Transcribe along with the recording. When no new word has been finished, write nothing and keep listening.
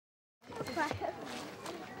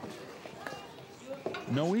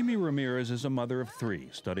Noemi Ramirez is a mother of 3,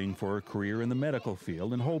 studying for a career in the medical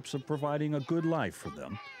field in hopes of providing a good life for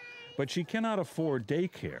them. But she cannot afford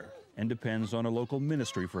daycare and depends on a local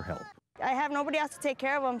ministry for help. I have nobody else to take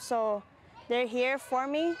care of them, so they're here for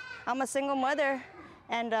me. I'm a single mother,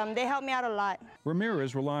 and they help me out a lot.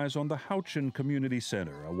 Ramirez relies on the Houchin Community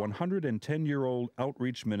Center, a 110-year-old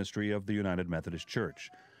outreach ministry of the United Methodist Church.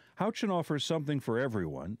 Houchin offers something for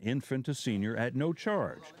everyone, infant to senior, at no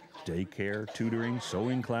charge. Daycare, tutoring,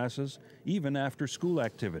 sewing classes, even after-school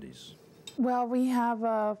activities. Well, we have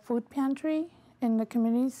a food pantry in the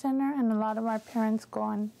community center, and a lot of our parents go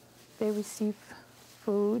and they receive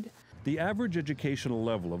food. The average educational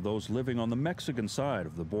level of those living on the Mexican side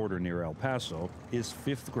of the border near El Paso is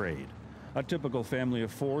 5th grade. A typical family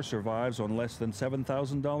of 4 survives on less than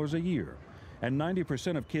 $7,000 a year, and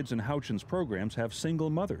 90% of kids in Houchin's programs have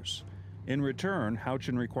single mothers. In return,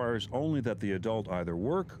 Houchin requires only that the adult either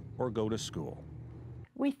work or go to school.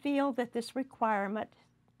 We feel that this requirement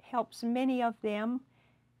helps many of them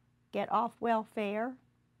get off welfare,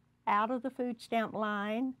 out of the food stamp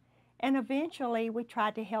line, and eventually we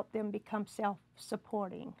try to help them become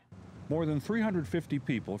self-supporting. More than 350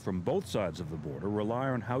 people from both sides of the border rely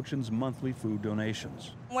on Houchin's monthly food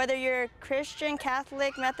donations. Whether you're Christian,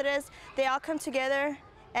 Catholic, Methodist, they all come together,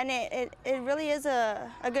 and it really is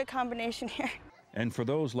a good combination here. And for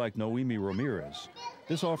those like Noemi Ramirez,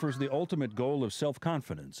 this offers the ultimate goal of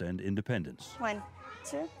self-confidence and independence. 1,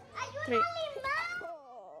 2, 3.